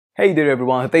Hey there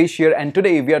everyone, Hitesh here, and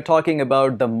today we are talking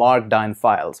about the Markdown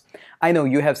files. I know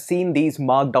you have seen these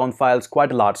Markdown files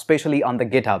quite a lot, especially on the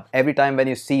GitHub. Every time when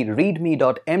you see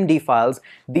readme.md files,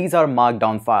 these are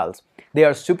Markdown files. They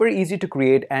are super easy to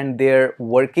create and they're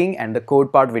working, and the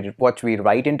code part what we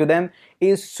write into them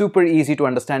is super easy to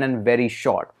understand and very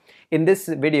short. In this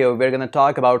video, we're going to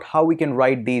talk about how we can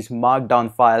write these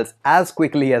Markdown files as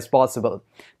quickly as possible.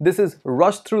 This is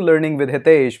Rush Through Learning with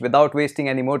Hitesh. Without wasting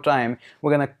any more time,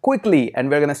 we're going to quickly and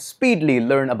we're going to speedily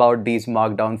learn about these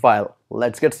Markdown files.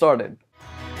 Let's get started.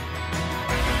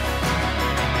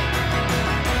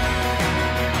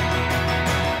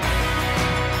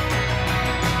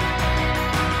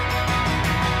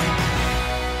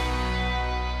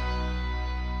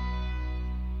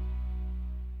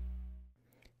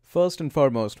 First and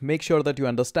foremost, make sure that you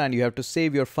understand you have to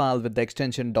save your file with the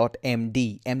extension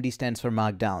 .md. MD stands for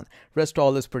Markdown. Rest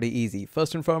all is pretty easy.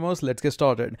 First and foremost, let's get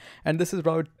started. And this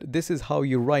is how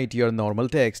you write your normal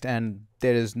text, and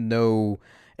there is no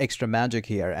extra magic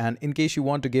here. And in case you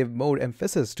want to give more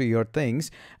emphasis to your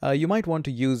things, you might want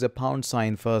to use a pound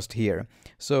sign first here.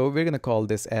 So we're going to call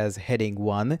this as heading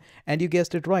 1, and you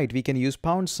guessed it right, we can use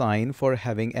pound sign for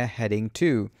having a heading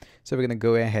 2. So we're going to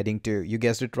go a heading 2. You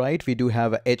guessed it right, we do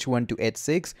have a h1 to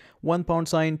h6, 1 pound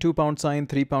sign, 2 pound sign,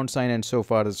 3 pound sign, and so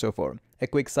far and so forth. A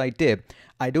quick side tip,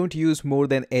 I don't use more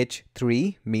than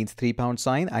h3, means 3 pound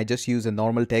sign. I just use a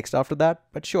normal text after that,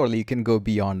 but surely you can go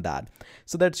beyond that.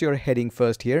 So that's your heading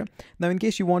first here. Now in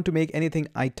case you want to make anything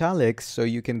italics, so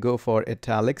you can go for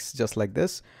italics just like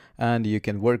this, and you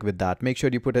can work with that. Make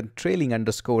sure you put a trailing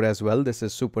underscore as well. This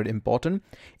is super important.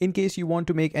 In case you want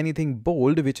to make anything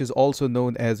bold, which is also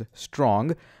known as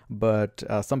strong, but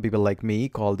some people like me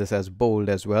call this as bold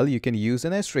as well, you can use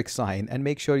an asterisk sign, and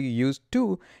make sure you use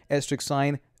 2 asterisk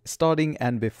sign starting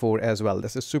and before as well.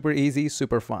 This is super easy,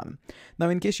 super fun. Now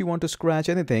in case you want to scratch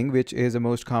anything, which is a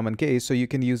most common case, so you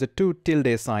can use a 2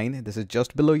 tilde sign. This is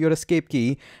just below your escape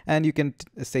key, and you can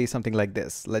say something like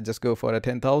this. Let's just go for a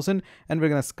 10,000, and we're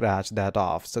gonna scratch that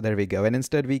off. So there we go. And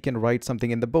instead we can write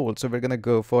something in the bold. So we're gonna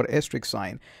go for asterisk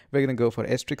sign. We're gonna go for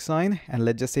asterisk sign, and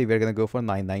let's just say we're gonna go for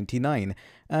 999,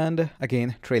 and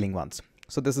again trailing ones.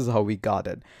 So this is how we got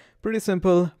it. Pretty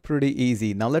simple, pretty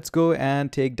easy. Now let's go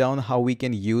and take down how we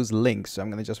can use links. So I'm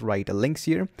going to just write a links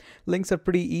here. Links are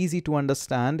pretty easy to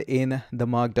understand in the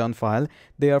Markdown file.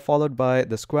 They are followed by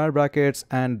the square brackets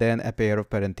and then a pair of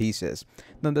parentheses.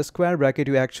 Now the square bracket,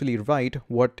 you actually write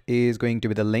what is going to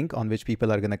be the link on which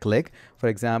people are going to click. For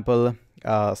example,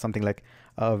 something like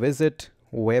visit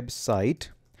website.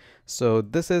 So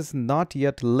this is not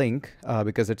yet link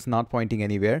because it's not pointing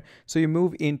anywhere. So you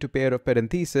move into pair of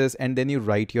parentheses, and then you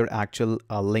write your actual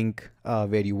link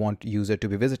where you want user to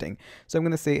be visiting. So I'm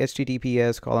going to say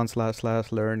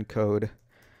https://learn code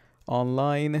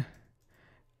online.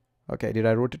 Okay, did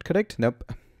I wrote it correct? Nope.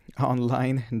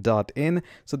 Online.in.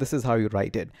 So this is how you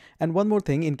write it. And one more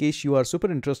thing, in case you are super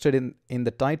interested in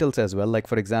the titles as well, like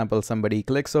for example somebody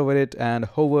clicks over it and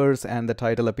hovers and the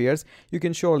title appears, you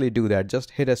can surely do that.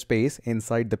 Just hit a space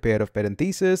inside the pair of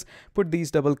parentheses, put these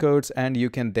double quotes, and you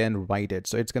can then write it.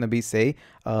 So it's going to be say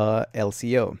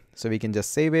LCO. So we can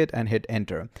just save it and hit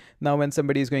enter. Now when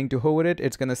somebody is going to hover it,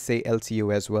 it's going to say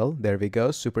LCO as well. There we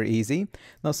go, super easy.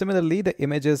 Now similarly, the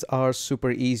images are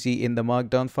super easy in the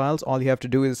Markdown files. All you have to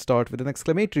do is start with an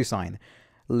exclamatory sign.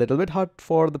 A little bit hard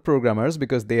for the programmers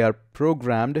because they are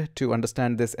programmed to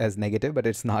understand this as negative, but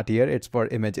it's not here, it's for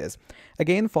images.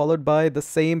 Again, followed by the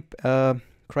same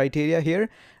criteria here,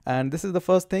 and this is the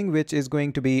first thing, which is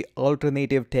going to be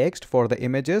alternative text for the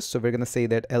images. So we're going to say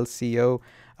that LCO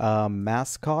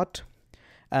mascot,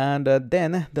 and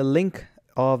then the link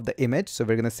of the image. So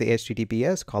we're going to say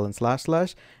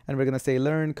https:// and we're going to say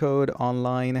learn code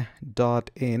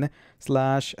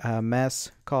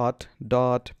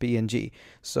online.in/mascot.png.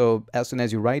 So as soon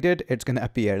as you write it, it's going to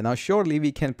appear. Now surely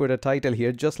we can put a title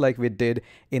here just like we did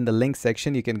in the link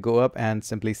section. You can go up and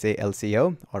simply say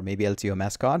LCO or maybe LCO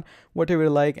mascot, whatever you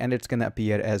like, and it's going to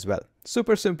appear as well.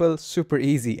 Super simple, super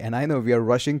easy. And I know we are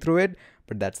rushing through it,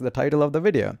 but that's the title of the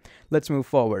video. Let's move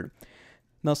forward.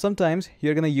 Now sometimes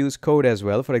you're going to use code as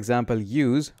well. For example,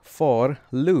 use for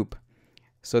loop.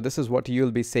 So this is what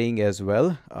you'll be saying as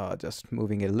well, just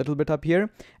moving it a little bit up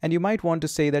here. And you might want to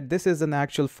say that this is an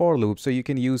actual for loop. So you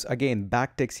can use again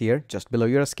backticks here just below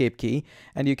your escape key,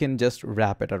 and you can just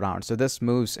wrap it around. So this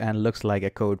moves and looks like a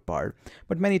code part.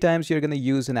 But many times you're going to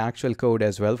use an actual code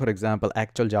as well. For example,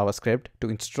 actual JavaScript to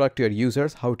instruct your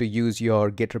users how to use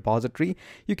your Git repository.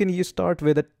 You can start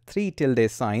with a 3 tilde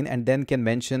sign and then can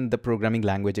mention the programming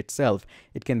language itself.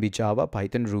 It can be Java,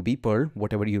 Python, Ruby, Perl,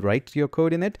 whatever you write your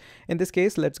code in it. In this case,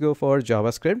 case, let's go for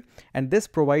JavaScript, and this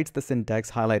provides the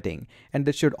syntax highlighting, and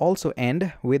this should also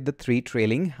end with the 3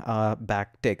 trailing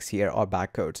back ticks here, or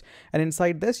back quotes. And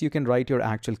inside this you can write your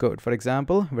actual code. For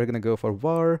example, we're going to go for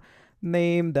var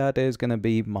name, that is going to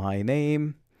be my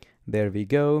name. There we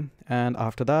go. And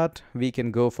after that we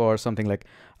can go for something like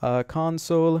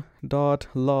console.log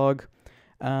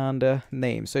and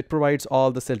name. So it provides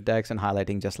all the syntax and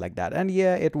highlighting just like that. And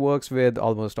yeah, it works with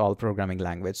almost all programming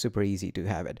language. Super easy to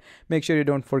have it. Make sure you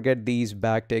don't forget these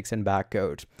backticks and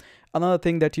backcodes. Another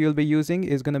thing that you'll be using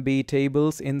is going to be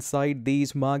tables inside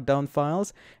these markdown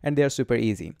files, and they're super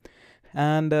easy.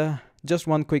 And just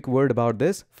one quick word about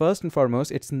this. First and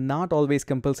foremost, it's not always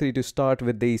compulsory to start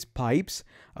with these pipes.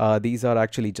 These are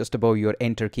actually just above your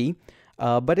enter key.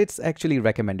 But it's actually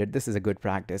recommended. This is a good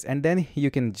practice. And then you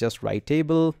can just write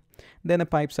table, then a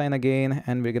pipe sign again,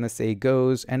 and we're going to say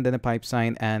goes, and then a pipe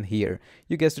sign, and here.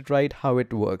 You guessed it right, how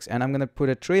it works. And I'm going to put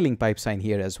a trailing pipe sign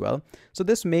here as well. So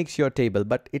this makes your table,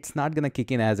 but it's not going to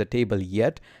kick in as a table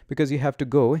yet, because you have to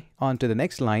go on to the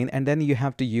next line, and then you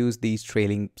have to use these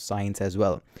trailing signs as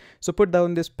well. So put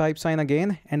down this pipe sign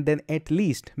again, and then at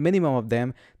least minimum of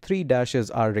them 3 dashes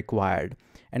are required.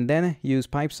 And then use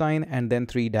pipe sign and then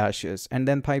 3 dashes, and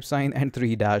then pipe sign and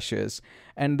 3 dashes,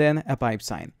 and then a pipe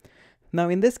sign. Now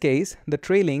in this case, the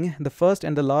trailing, the first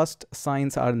and the last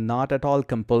signs are not at all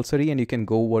compulsory, and you can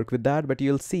go work with that, but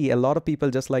you'll see a lot of people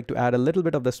just like to add a little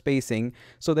bit of the spacing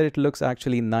so that it looks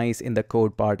actually nice in the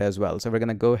code part as well. So we're going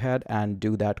to go ahead and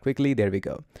do that quickly. There we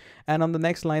go. And on the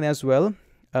next line as well,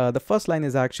 the first line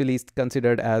is actually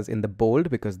considered as in the bold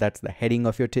because that's the heading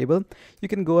of your table. You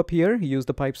can go up here, use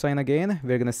the pipe sign again.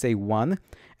 We're going to say 1,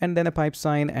 and then a pipe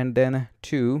sign, and then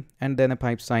 2, and then a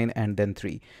pipe sign, and then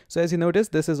 3. So as you notice,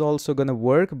 this is also going to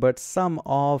work, but some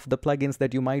of the plugins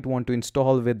that you might want to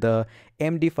install with the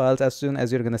MD files, as soon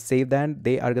as you're going to save that,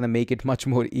 they are going to make it much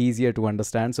more easier to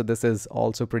understand. So this is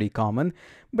also pretty common,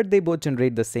 but they both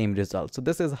generate the same result. So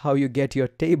this is how you get your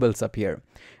tables up here.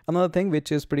 Another thing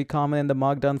which is pretty common in the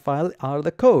Markdown file are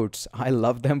the codes. I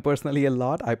love them personally a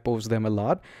lot. I post them a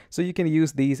lot. So you can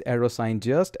use these arrow sign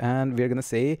just, and we're going to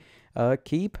say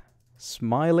keep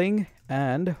smiling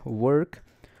and work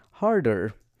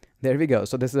harder. There we go.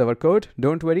 So this is our code.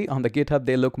 Don't worry, on the GitHub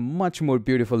they look much more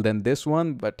beautiful than this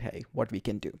one, but hey, what we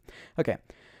can do. Okay.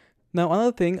 Now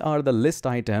another thing are the list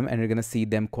item, and you're going to see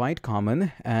them quite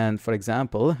common. And for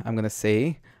example, I'm going to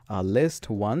say list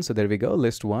 1. So there we go,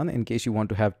 list 1, in case you want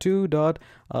to have 2 dot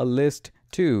list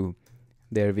 2.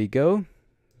 There we go.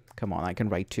 Come on, I can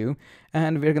write 2,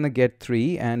 and we're gonna get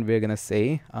 3, and we're gonna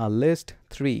say list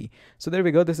 3. So there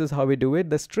we go. This is how we do it.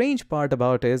 The strange part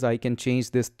about is I can change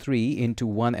this 3 into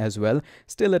 1 as well.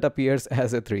 Still it appears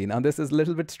as a 3. Now this is a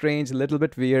little bit strange, a little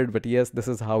bit weird, but yes, this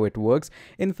is how it works.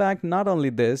 In fact, not only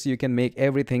this, you can make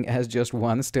everything as just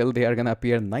 1. Still they are gonna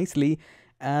appear nicely,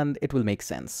 and it will make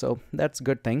sense. So that's a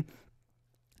good thing.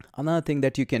 Another thing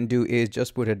that you can do is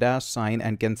just put a dash sign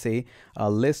and can say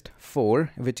list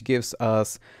 4, which gives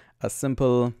us a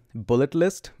simple bullet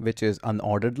list, which is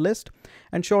unordered list.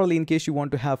 And surely in case you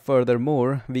want to have further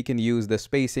more, we can use the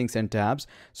spacings and tabs.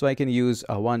 So I can use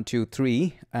 1, 2,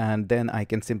 3, and then I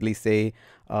can simply say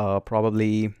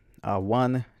probably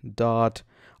 1 dot,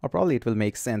 or probably it will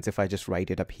make sense if I just write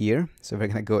it up here. So we're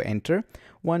gonna go enter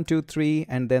 1, 2, 3,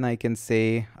 and then I can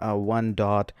say 1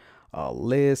 dot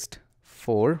list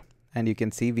 4. And you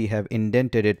can see we have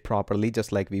indented it properly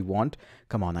just like we want.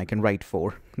 Come on, I can write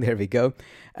 4. There we go.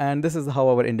 And this is how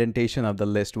our indentation of the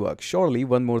list works. Surely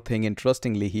one more thing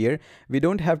interestingly here, we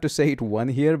don't have to say it 1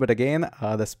 here, but again,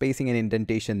 the spacing and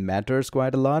indentation matters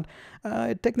quite a lot.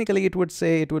 Technically it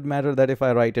would matter that if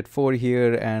I write it 4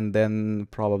 here and then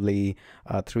probably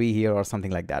 3 here or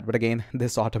something like that. But again,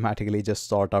 this automatically just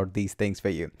sort out these things for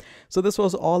you. So this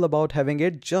was all about having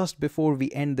it. Just before we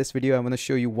end this video, I'm going to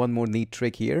show you one more neat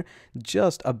trick here.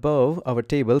 Just above our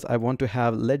tables, I want to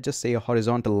have, let's just say, a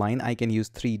horizontal line. I can use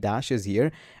 3 dashes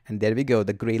here, and there we go,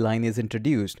 the gray line is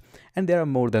introduced. And there are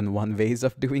more than one ways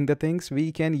of doing the things.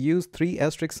 We can use 3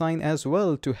 asterisk sign as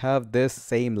well to have this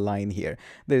same line here.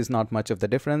 There is not much of the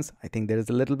difference. I think there is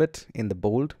a little bit in the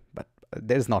bold, but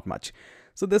there's not much.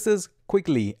 So this is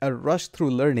quickly a rush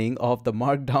through learning of the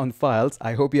Markdown files.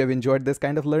 I hope you have enjoyed this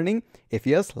kind of learning. If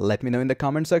yes, let me know in the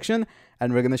comment section,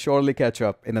 and we're going to surely catch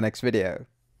up in the next video.